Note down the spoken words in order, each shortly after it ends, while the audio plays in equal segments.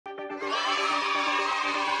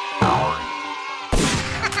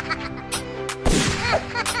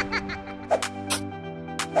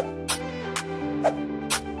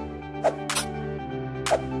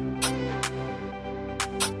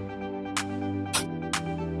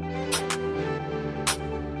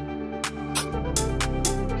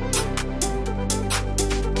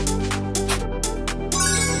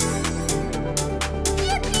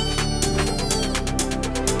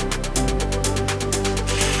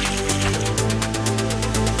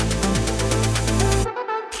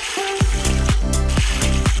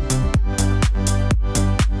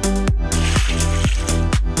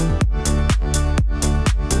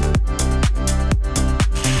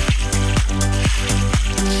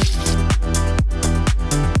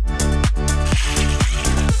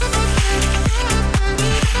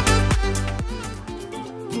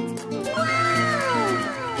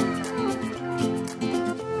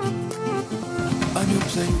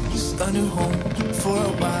place, a new home for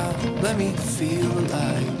a while. Let me feel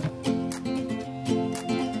alive.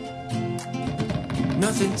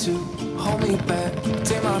 Nothing to hold me back.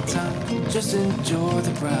 Take my time, just enjoy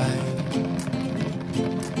the ride.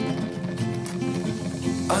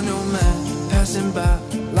 I know, man, passing by.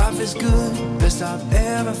 Life is good, best I've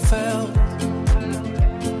ever felt.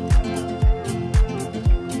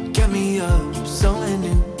 Get me up, somewhere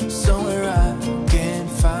new, somewhere I can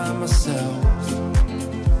find myself.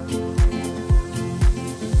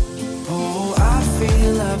 Oh, I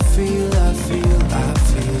feel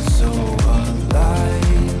so alive.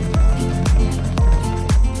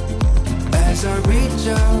 As I reach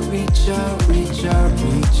out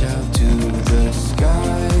to the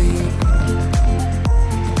sky.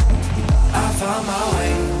 I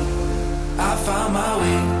found my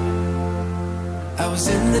way. I was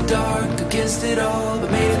in the dark against it all,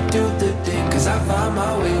 but made it through the day. Cause I found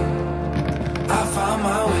my way.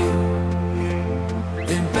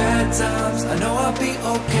 In bad times, I know I'll be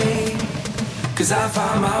okay. Cause I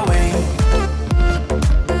found my way.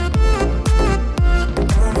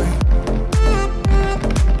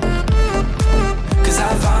 Cause I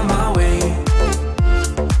found my way.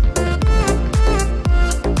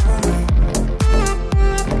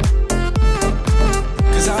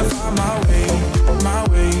 Cause I found my way, my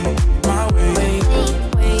way, my way,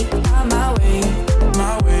 my way,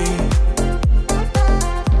 my way.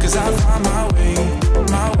 Cause I found my way,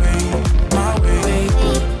 my way, my way,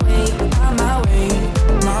 my way,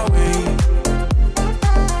 my way.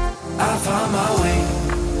 I found my way,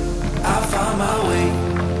 I found my way.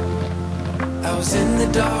 I was in the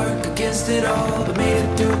dark against it all, but made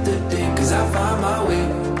it through the day. Cause I found my way,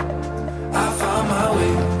 I found my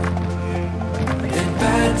way. In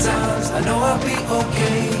bad times, I know I'll be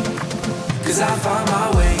okay. Cause I found my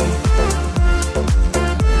way.